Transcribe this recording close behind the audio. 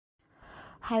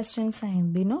Hi students, I am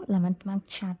Bino, 11th mark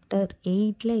chapter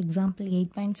 8 la example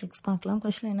 8.6 பார்க்கலாம்.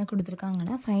 question என்ன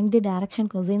கொடுத்திருக்காங்கன்னா find the direction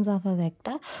cosines of a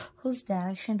vector whose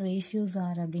direction ratios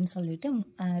are அப்படினு சொல்லிட்டு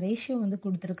ratio வந்து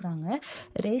கொடுத்திருக்காங்க.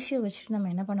 ratio வச்சு நம்ம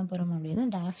என்ன பண்ண போறோம் அப்படினா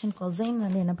direction cosine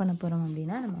வந்து என்ன பண்ண போறோம்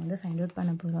அப்படினா நம்ம வந்து find out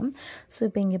பண்ண போறோம். சோ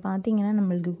இப்போ இங்க பாத்தீங்கன்னா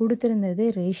நமக்கு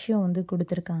கொடுத்திருந்தது ratio வந்து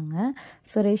கொடுத்திருக்காங்க.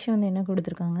 சோ ratio வந்து என்ன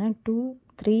கொடுத்திருக்காங்கன்னா 2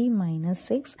 3 minus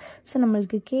 6. ஸோ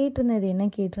நம்மளுக்கு கேட்டிருந்தது என்ன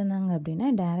கேட்டிருந்தாங்க அப்படின்னா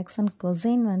டைரக்ஷன்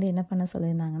கொசைன் வந்து என்ன பண்ண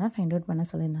சொல்லியிருந்தாங்கன்னா ஃபைண்ட் அவுட் பண்ண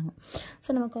சொல்லியிருந்தாங்க. ஸோ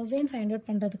நம்ம கொசைன் ஃபைண்ட் அவுட்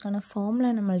பண்ணுறதுக்கான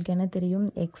ஃபார்முலா நம்மளுக்கு என்ன தெரியும்,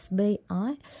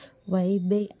 x/r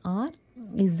y/r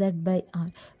z/r.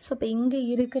 ஸோ இப்போ இங்கே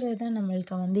இருக்கிறது தான்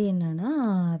நம்மளுக்கு வந்து என்னென்னா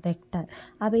வெக்டர்.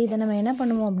 அப்போ இதை நம்ம என்ன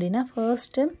பண்ணுவோம் அப்படின்னா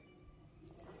ஃபர்ஸ்ட்டு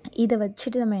இதை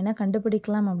வச்சுட்டு நம்ம என்ன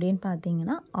கண்டுபிடிக்கலாம் அப்படின்னு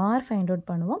பார்த்தீங்கன்னா ஆர் ஃபைண்ட் அவுட்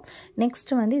பண்ணுவோம்.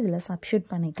 நெக்ஸ்ட் வந்து இதில் சப்ஸ்டிட்யூட்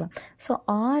பண்ணிக்கலாம். ஸோ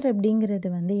ஆர் அப்படிங்கிறது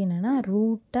வந்து என்னென்னா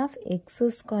 √(x²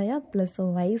 +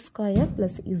 y²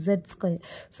 + z²).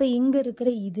 ஸோ இங்கே இருக்கிற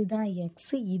இதுதான்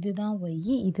எக்ஸ், இதுதான்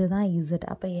ஒய், இதுதான் இசட்.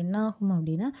 அப்போ என்ன ஆகும்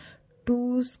அப்படின்னா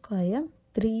 2²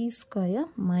 3²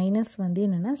 மைனஸ் வந்து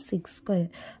என்னென்னா 6².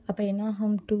 அப்போ என்ன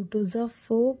ஆகும் 2 2s are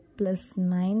 4 +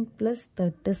 9 +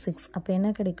 36. அப்போ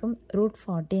என்ன கிடைக்கும்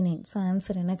 √49. ஸோ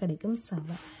ஆன்சர் என்ன கிடைக்கும்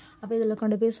 7. அப்போ இதில்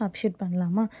கொண்டு போய் சப்ஸ்டிட்யூட்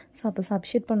பண்ணலாமா? ஸோ அப்போ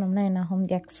சப்ஸ்டிட்யூட் பண்ணோம்னா என்ன ஆகும்,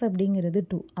 எக்ஸ் அப்படிங்கிறது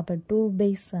 2, அப்போ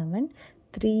 2/7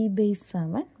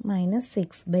 3/7 மைனஸ்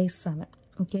 6/7.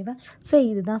 ஓகேவா? ஸோ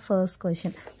இதுதான் first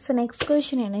question. So next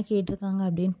question என்ன கேட்டிருக்காங்க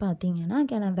அப்படின்னு பார்த்தீங்கன்னா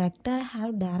can a vector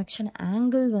have direction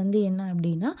angle வந்து என்ன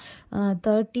அப்படின்னா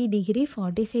 30 டிகிரி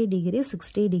 45 டிகிரி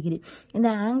 60 டிகிரி. இந்த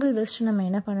ஆங்கிள் வச்சு நம்ம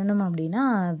என்ன பண்ணணும் அப்படின்னா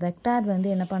வெக்டார் வந்து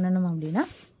என்ன பண்ணணும் அப்படின்னா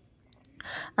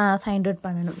ஃபைண்ட் அவுட்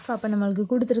பண்ணணும். ஸோ அப்போ நம்மளுக்கு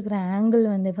கொடுத்துருக்குற ஆங்கிள்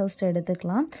வந்து ஃபர்ஸ்ட்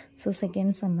எடுத்துக்கலாம். ஸோ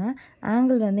செகண்ட் சம்ம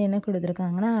ஆங்கிள் வந்து என்ன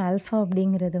கொடுத்துருக்காங்கன்னா ஆல்ஃபா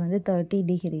அப்படிங்கிறது வந்து 30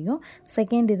 டிகிரியும்,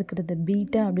 செகண்ட் இருக்கிறது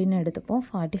பீட்டா அப்படின்னு எடுத்துப்போம்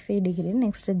 45 டிகிரி.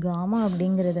 நெக்ஸ்ட்டு காமா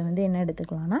அப்படிங்கிறத வந்து என்ன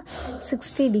எடுத்துக்கலாம்னா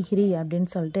 60 டிகிரி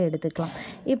அப்படின்னு சொல்லிட்டு எடுத்துக்கலாம்.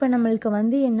 இப்போ நம்மளுக்கு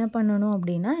வந்து என்ன பண்ணணும்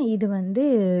அப்படின்னா இது வந்து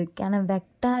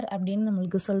வெக்டார் அப்படின்னு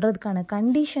நம்மளுக்கு சொல்கிறதுக்கான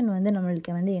கண்டிஷன் வந்து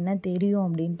நம்மளுக்கு வந்து என்ன தெரியும்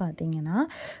அப்படின்னு பார்த்தீங்கன்னா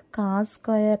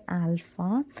cos²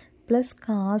 alpha plus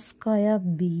cos²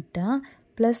 beta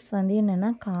plus வந்து என்னென்னா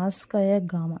cos²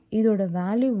 காமா. இதோட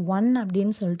வேல்யூ 1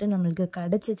 அப்படின்னு சொல்லிட்டு நம்மளுக்கு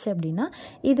கிடச்சிச்சு அப்படின்னா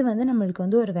இது வந்து நம்மளுக்கு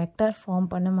வந்து ஒரு வெக்டார் ஃபார்ம்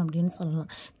பண்ணும் அப்படின்னு சொல்லலாம்.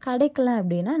 கிடைக்கல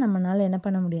அப்படின்னா நம்மளால் என்ன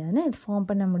பண்ண முடியாதுன்னு இது ஃபார்ம்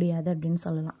பண்ண முடியாது அப்படின்னு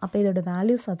சொல்லலாம். அப்போ இதோட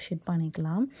வேல்யூ சப்ஸ்டிட்யூட்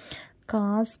பண்ணிக்கலாம்.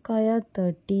 cos²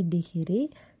 30 degree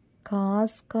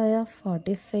cos²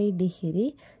 45 degree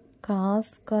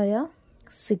cos²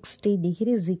 60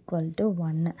 degree is equal to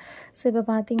 1. So இப்போ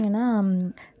பார்த்தீங்கன்னா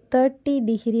 30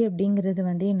 டிகிரி அப்படிங்கிறது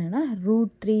வந்து என்னென்னா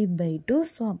 √3/2.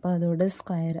 ஸோ அப்போ அதோட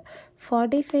ஸ்கொயர்.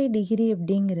 45 டிகிரி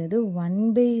அப்படிங்கிறது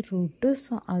 1/√2.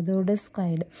 ஸோ அதோட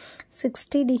ஸ்கொயர்.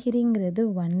 60 டிகிரிங்கிறது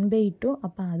 1/2.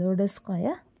 அப்போ அதோட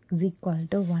ஸ்கொயர் இஸ் ஈக்குவல்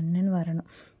டு 1ன்னு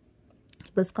வரணும்.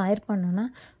 இப்போ ஸ்கொயர் பண்ணோன்னா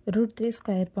 √3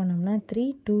 ஸ்கொயர் பண்ணோம்னா 3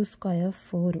 2 ஸ்கொயர்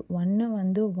 4 1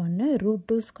 வந்து 1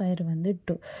 √2² வந்து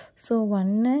 2. ஸோ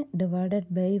 1 டிவைடட்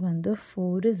பை வந்து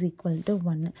 4 இஸ் ஈக்குவல் டு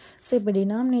 1. ஸோ இப்போ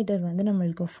டினாமினேட்டர் வந்து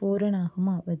நம்மளுக்கு 4ன்னு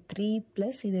ஆகுமா? அப்போ 3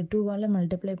 ப்ளஸ் இது 2வால்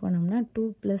மல்டிப்ளை பண்ணோம்னா 2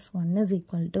 + 1 இஸ்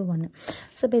ஈக்குவல் டு 1.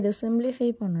 ஸோ இப்போ இதை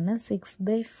சிம்பிளிஃபை பண்ணோன்னா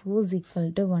 6/4 இஸ்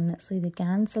ஈக்குவல் டு 1. ஸோ இது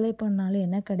கேன்சலே பண்ணாலும்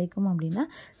என்ன கிடைக்கும் அப்படின்னா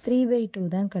 3/2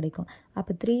 தான் கிடைக்கும்.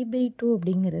 அப்போ 3/2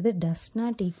 அப்படிங்கிறது டஸ்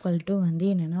நாட் ஈக்குவல் டு வந்து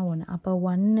என்னென்னா 1. அப்போ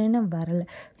 1ன்னு வரல.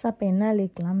 ஸோ அப்போ என்ன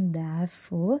எழுதிக்கலாம்,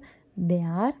 therefore they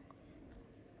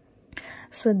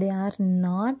are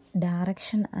not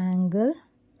direction angle.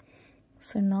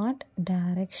 So not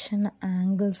direction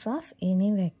angles of any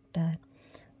vector.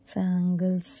 So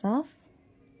angles of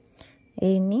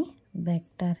any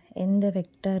vector. எந்த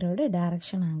வெக்டரோட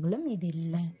டைரக்ஷன் ஆங்கிளும் இது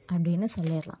இல்லை அப்படின்னு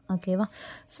சொல்லிடலாம். ஓகேவா?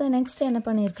 ஸோ நெக்ஸ்ட் என்ன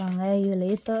பண்ணியிருக்காங்க,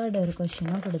 இதுலேயே தேர்ட் ஒரு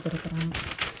கொஷினும் கொடுத்துருக்குறாங்க.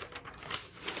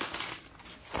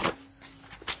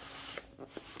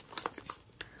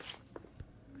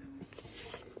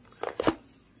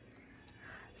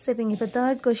 ஸோ இப்போ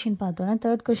தேர்ட் கொஷின் பார்த்தோன்னா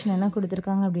தேர்ட் கொஷின் என்ன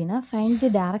கொடுத்துருக்காங்க அப்படின்னா find the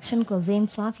direction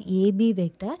cosines of AB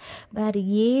vector வேறு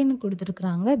ஏன்னு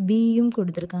கொடுத்துருக்குறாங்க, பியும்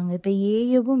கொடுத்துருக்காங்க. இப்போ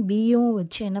ஏயும் பியும்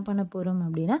வச்சு என்ன பண்ண போகிறோம்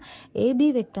அப்படின்னா ஏபி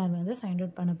வெக்டார் வந்து ஃபைண்ட்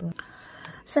அவுட் பண்ண போகிறோம்.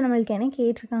 ஸோ நம்மளுக்கு என்ன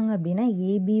கேட்டிருக்காங்க அப்படின்னா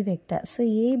ஏபி வெக்டார். ஸோ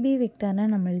ஏபி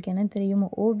வெக்டார்னால் நம்மளுக்கு என்ன தெரியும்,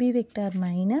 OP vector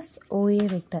minus OA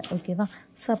vector. ஓகேவா?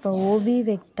 ஸோ அப்போ OP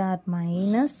vector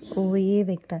minus OA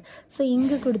vector. So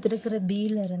இங்கே கொடுத்துருக்கிற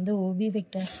பியிலேருந்து ஓபி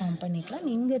வெக்டார் ஃபார்ம் பண்ணிக்கலாம்,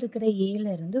 இங்கே இருக்கிற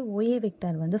ஏலேருந்து ஓஏ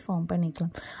வெக்டார் வந்து ஃபார்ம்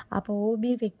பண்ணிக்கலாம். அப்போ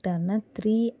OP வெக்டார்னால்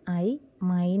 3i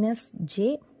minus J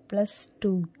plus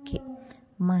 2k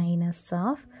minus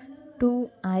of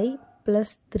 2i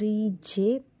plus 3j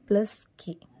plus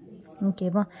k.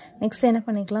 ஓகேவா? நெக்ஸ்ட் என்ன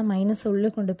பண்ணிக்கலாம், மைனஸ் உள்ளே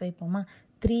கொண்டு போய்ப்போமா,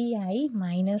 3i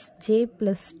minus j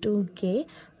plus 2k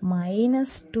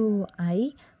minus 2i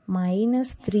minus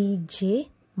 3j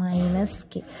minus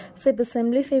k. So இப்போ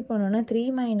சிம்பிளிஃபை பண்ணோன்னா 3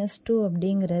 minus 2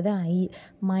 அப்படிங்கிறது i,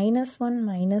 minus 1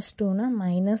 minus 2னா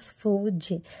minus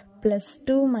 4j, plus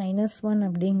 2 minus 1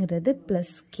 அப்படிங்கிறது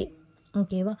plus k.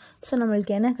 ஓகேவா? ஸோ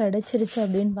நம்மளுக்கு என்ன கிடச்சிருச்சு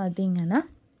அப்படின்னு பார்த்தீங்கன்னா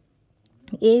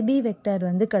ஏபி வெக்டார்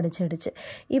வந்து கிடச்சிடுச்சு.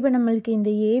 இப்போ நம்மளுக்கு இந்த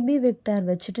ஏபி வெக்டார்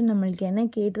வச்சுட்டு நம்மளுக்கு என்ன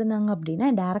கேட்டிருந்தாங்க அப்படின்னா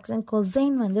டைரக்ஷன்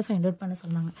கொசைன் வந்து ஃபைண்ட் அவுட் பண்ண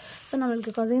சொன்னாங்க. ஸோ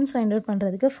நம்மளுக்கு கொசைன்ஸ் ஃபைண்ட் அவுட்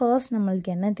பண்ணுறதுக்கு ஃபர்ஸ்ட்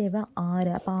நம்மளுக்கு என்ன தேவை? 6.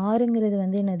 அப்போ 6ங்கிறது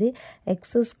வந்து என்னது?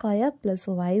 X square plus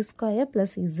Y square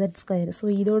plus Z square. So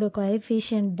இதோட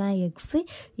கோஎஃபிஷியன்ட் தான் எக்ஸு,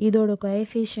 இதோட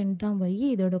கோஎஃபிஷியன்ட் தான் ஒய்,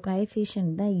 இதோட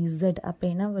கோஎஃபிஷியன்ட் தான் இசட். அப்போ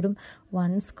என்ன வரும்?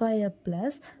 1 square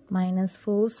plus minus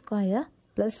 4 square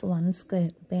plus 1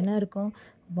 square. இப்போ என்ன இருக்கும்?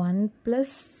 1 plus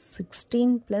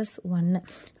 16 plus 1.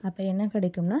 அப்போ என்ன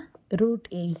கிடைக்கும்னா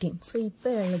 √18. ஸோ இப்போ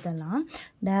எழுதலாம்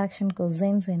டைரக்ஷன்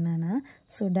கொசைன்ஸ் என்னென்னா.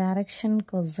 ஸோ டைரக்ஷன்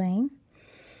கொசைன்,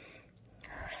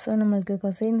 ஸோ நம்மளுக்கு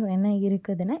கொசைன்ஸ் என்ன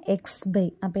இருக்குதுன்னா எக்ஸ் பை,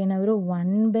 அப்போ என்ன வரும்?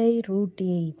 1 by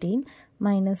 √18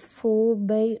 minus 4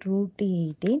 by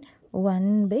 √18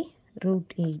 1 by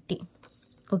 √18.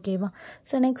 ஓகேவா?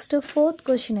 ஸோ நெக்ஸ்ட்டு ஃபோர்த்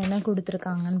கொஷின் என்ன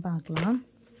கொடுத்துருக்காங்கன்னு பார்க்கலாம்.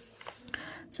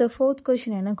 ஸோ ஃபோர்த்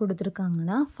கொஷின் என்ன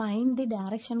கொடுத்துருக்காங்கன்னா find the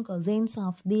direction cosines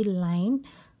of the line.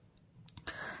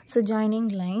 So joining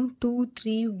line 2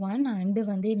 3 1 and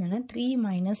வந்து என்னென்னா 3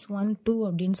 minus 1 2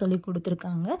 அப்படின்னு சொல்லி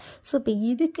கொடுத்துருக்காங்க. ஸோ இப்போ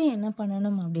இதுக்கு என்ன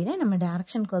பண்ணணும் அப்படின்னா நம்ம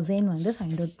டைரக்ஷன் கொசைன் வந்து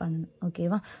ஃபைண்ட் அவுட் பண்ணணும்.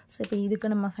 ஓகேவா? ஸோ இப்போ இதுக்கு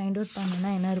நம்ம ஃபைண்ட் அவுட்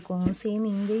பண்ணோன்னா என்ன இருக்கும்? சேம்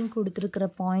இங்கேயும் கொடுத்துருக்கிற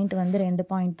பாயிண்ட் வந்து 2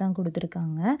 பாயிண்ட் தான்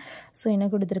கொடுத்துருக்காங்க. ஸோ என்ன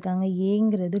கொடுத்துருக்காங்க?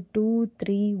 ஏங்கிறது 2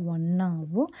 3 1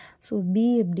 ஆகும். ஸோ பி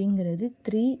அப்படிங்கிறது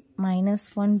 3 minus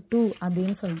 1 2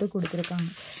 அப்படின்னு சொல்லிட்டு கொடுத்துருக்காங்க.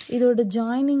 இதோட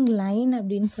ஜாயினிங் லைன்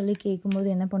அப்படின்னு சொல்லி கேட்கும்போது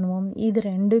என்ன பண்ணுவோம்? இது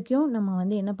ரெண்டுக்கும் நம்ம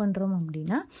வந்து என்ன பண்ணுறோம்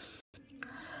அப்படின்னா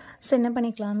ஸோ என்ன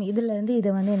பண்ணிக்கலாம்? இதிலேருந்து இதை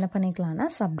வந்து என்ன பண்ணிக்கலாம்னா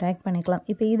சப்ராக்ட் பண்ணிக்கலாம்.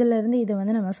 இப்போ இதிலேருந்து இதை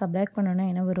வந்து நம்ம சப்ராக்ட் பண்ணோன்னா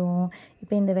என்ன வரும்?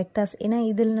 இப்போ இந்த வெக்டார்ஸ், ஏன்னா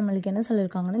இதில் நம்மளுக்கு என்ன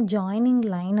சொல்லியிருக்காங்கன்னா ஜாயினிங்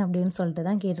லைன் அப்படின்னு சொல்லிட்டு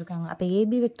தான் கேட்டிருக்காங்க. அப்போ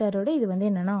ஏபி வெக்டாரோட இது வந்து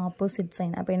என்னென்னா ஆப்போசிட்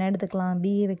சைன். அப்போ என்ன எடுத்துக்கலாம்?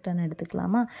 பிஏ வெக்டார்னு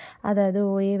எடுத்துக்கலாமா? அதாவது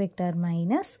OA vector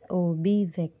minus OP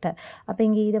vector. அப்போ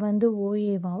இங்கே இதை வந்து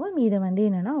ஓஏவாகவும் இதை வந்து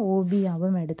என்னென்னா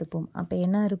ஓபியாகவும் எடுத்துப்போம். அப்போ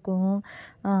என்ன இருக்கும்?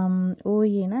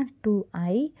 ஓஏனா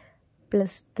 2i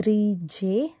 + 3j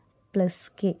plus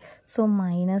k. So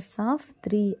minus of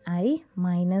 3i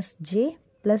minus j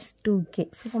plus 2k.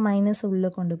 So இப்போ மைனஸ் உள்ளே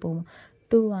கொண்டு போவோம்.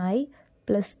 2i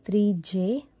plus 3j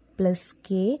plus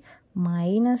k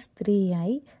minus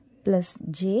 3i plus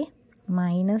j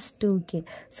minus 2k.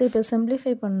 So இப்போ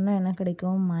சிம்பிளிஃபை பண்ணணும்னா என்ன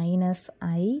கிடைக்கும்? minus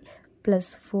i plus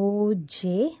 4j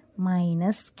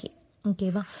minus k.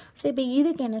 ஓகேவா? So இப்போ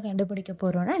இதுக்கு என்ன கண்டுபிடிக்க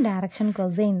போகிறோன்னா டைரக்ஷன்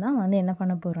கொசைன் தான் வந்து என்ன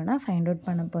பண்ண போகிறோன்னா ஃபைண்ட் அவுட்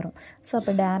பண்ண போகிறோம். ஸோ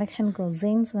அப்போ டைரக்ஷன்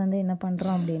கொசைன்ஸ் வந்து என்ன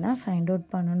பண்ணுறோம் அப்படின்னா ஃபைண்ட் அவுட்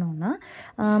பண்ணணும்னா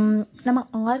நம்ம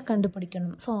ஆர்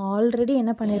கண்டுபிடிக்கணும். ஸோ ஆல்ரெடி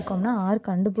என்ன பண்ணியிருக்கோம்னா ஆர்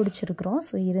கண்டுபிடிச்சிருக்கிறோம்.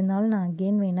 ஸோ இருந்தாலும் நான்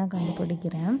அகெயின் வேணால்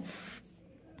கண்டுபிடிக்கிறேன்.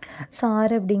 ஸோ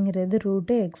ஆர் அப்படிங்கிறது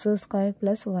 √x² +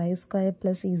 y²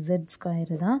 +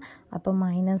 z² தான். அப்போ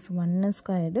 -1²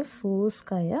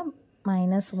 4²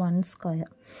 -1².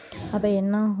 அப்போ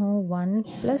என்ன ஆகும்? 1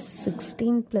 +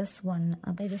 16 + 1.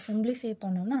 அப்போ இதை சிம்பிளிஃபை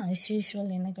பண்ணோம்னா as usual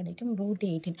என்ன கிடைக்கும்?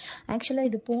 √18. ஆக்சுவலாக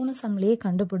இது போன சம்லேயே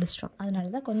கண்டுபிடிச்சிட்டோம், அதனால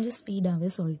தான் கொஞ்சம் ஸ்பீடாகவே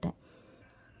சொல்லிட்டேன்.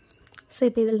 ஸோ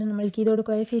இப்போ இதில் நம்மளுக்கு இதோட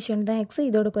கோஎஃபிஷியன்ட் தான் எக்ஸ்,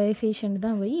 இதோட கோஎஃபிஷியன்ட்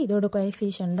தான் ஒய், இதோட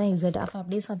கோஎஃபிஷியன்ட் தான் இசட். அப்போ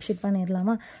அப்படியே சப்ஸ்டிட்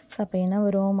பண்ணிடலாமா? ஸோ அப்போ என்ன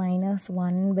வரும்?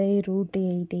 -1 by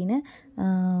 √18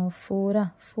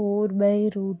 4 by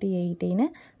 √18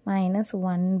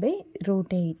 -1 by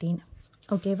 √18.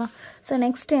 ஓகேவா? ஸோ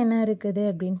நெக்ஸ்ட் என்ன இருக்குது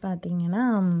அப்படின்னு பார்த்தீங்கன்னா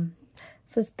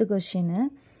 5th கொஷின்னு.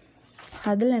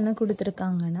 அதில் என்ன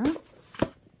கொடுத்துருக்காங்கன்னா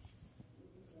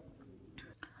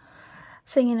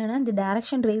ஸோ என்னென்னா the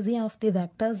direction ratio of the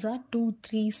vectors are 2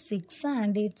 3 6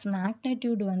 and its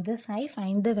magnitude வந்து 5.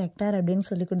 find the vector அப்படின்னு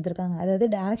சொல்லி கொடுத்துருக்காங்க. அதாவது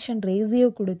டைரக்ஷன் ரேசியோ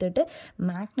கொடுத்துட்டு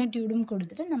மேக்னட்யூடும்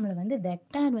கொடுத்துட்டு நம்மளை வந்து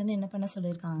வெக்டார் வந்து என்ன பண்ண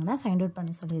சொல்லியிருக்காங்கன்னா ஃபைண்ட் அவுட்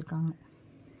பண்ண சொல்லியிருக்காங்க.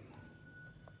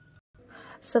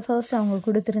 ஸோ ஃபர்ஸ்ட் அவங்க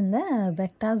கொடுத்துருந்த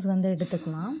வெக்டார்ஸ் வந்து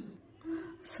எடுத்துக்கலாம்.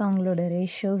 ஸோ அவங்களோட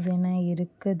ரேஷியோஸ் என்ன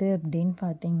இருக்குது அப்படின்னு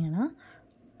பார்த்தீங்கன்னா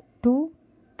 2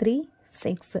 3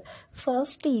 6.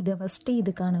 ஃபஸ்ட்டு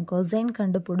இதுக்கான கொசைன்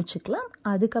கண்டுபிடிச்சிக்கலாம்.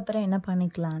 அதுக்கப்புறம் என்ன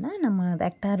பண்ணிக்கலாம்னா நம்ம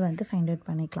வெக்டார் வந்து ஃபைண்ட் அவுட்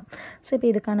பண்ணிக்கலாம். ஸோ இப்போ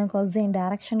இதுக்கான கொசைன்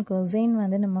டைரக்ஷன் கொசைன்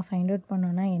வந்து நம்ம ஃபைண்ட் அவுட்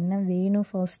பண்ணோன்னா என்ன வேணும்?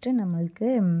 ஃபர்ஸ்ட்டு நம்மளுக்கு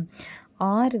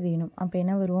ஆர் வேணும். அப்போ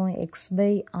என்ன வரும்?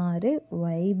 x/r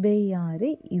y/r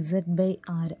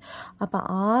z/r. அப்போ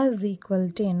r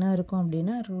 = என்ன இருக்கும்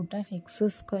அப்படின்னா √x²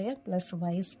 +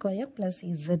 y² +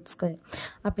 z².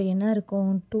 அப்போ என்ன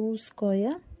இருக்கும்?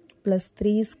 2² +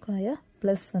 3²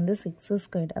 ப்ளஸ் வந்து 6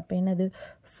 ஸ்கொயர்டு. அப்போ என்னது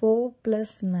 4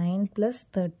 + 9 +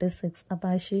 36. அப்போ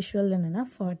as usual என்னென்னா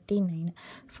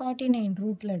 49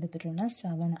 ரூட்டில் எடுத்துட்டோன்னா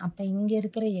 7. அப்போ இங்கே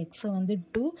இருக்கிற எக்ஸை வந்து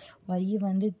 2, ஒய்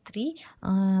வந்து 3,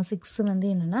 6 வந்து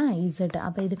என்னென்னா இசட்.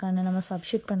 அப்போ இதுக்கான நம்ம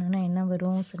சப்ஸ்டிட் பண்ணோன்னா என்ன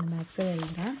வரும்? ஸோ நம்ம எக்ஸை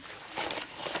எழுதுகிறேன்.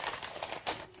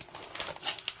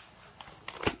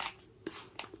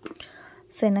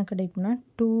 ஸோ என்ன கிடைக்கும்னா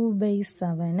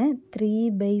 2/7,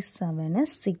 3/7,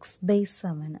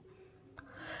 6/7.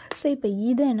 ஸோ இப்போ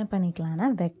இதை என்ன பண்ணிக்கலாம்னா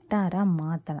வெக்டாராக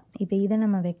மாற்றலாம். இப்போ இதை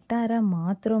நம்ம வெக்டாராக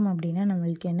மாற்றுறோம் அப்படின்னா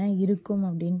நம்மளுக்கு என்ன இருக்கும்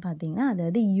அப்படின்னு பார்த்தீங்கன்னா,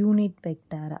 அதாவது யூனிட்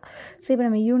வெக்டாராக. ஸோ இப்போ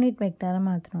நம்ம யூனிட் வெக்டாராக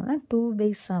மாற்றினோம்னா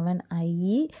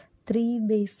 2/7i,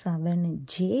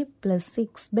 3/7j +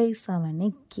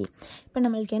 6/7k. இப்போ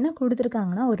நம்மளுக்கு என்ன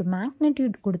கொடுத்துருக்காங்கன்னா ஒரு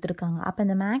மேக்னிடியூட் கொடுத்துருக்காங்க. அப்போ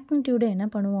அந்த மேக்னிடியூடை என்ன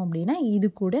பண்ணுவோம் அப்படின்னா இது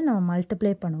கூட நம்ம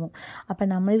மல்டிப்ளை பண்ணுவோம். அப்போ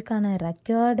நம்மளுக்கான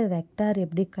ரெக்கார்டு வெக்டார்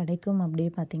எப்படி கிடைக்கும்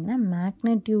அப்படின்னு பார்த்தீங்கன்னா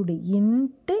மேக்னிடியூடு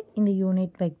இன்ட்டு இந்த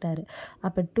யூனிட் வெக்டார்.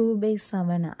 அப்போ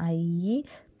 2/7i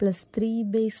 +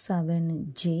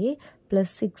 3/7j +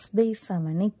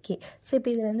 6/7k. ஸோ இப்போ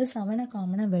இதில் வந்து 7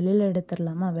 காமனாக வெளியில்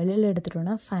எடுத்துடலாமா? வெளியில்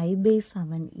எடுத்துட்டோன்னா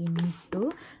 5/7 இன்ட்டு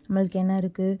நம்மளுக்கு என்ன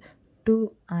இருக்குது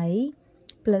 2i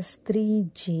 +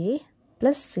 3j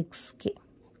 + 6k.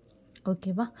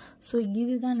 ஓகேவா? ஸோ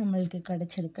இதுதான் நம்மளுக்கு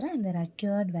கிடச்சிருக்கிற இந்த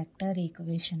required vector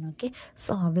equation. Okay,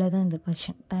 so அவ்வளோதான் இந்த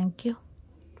கொஷின். தேங்க்யூ.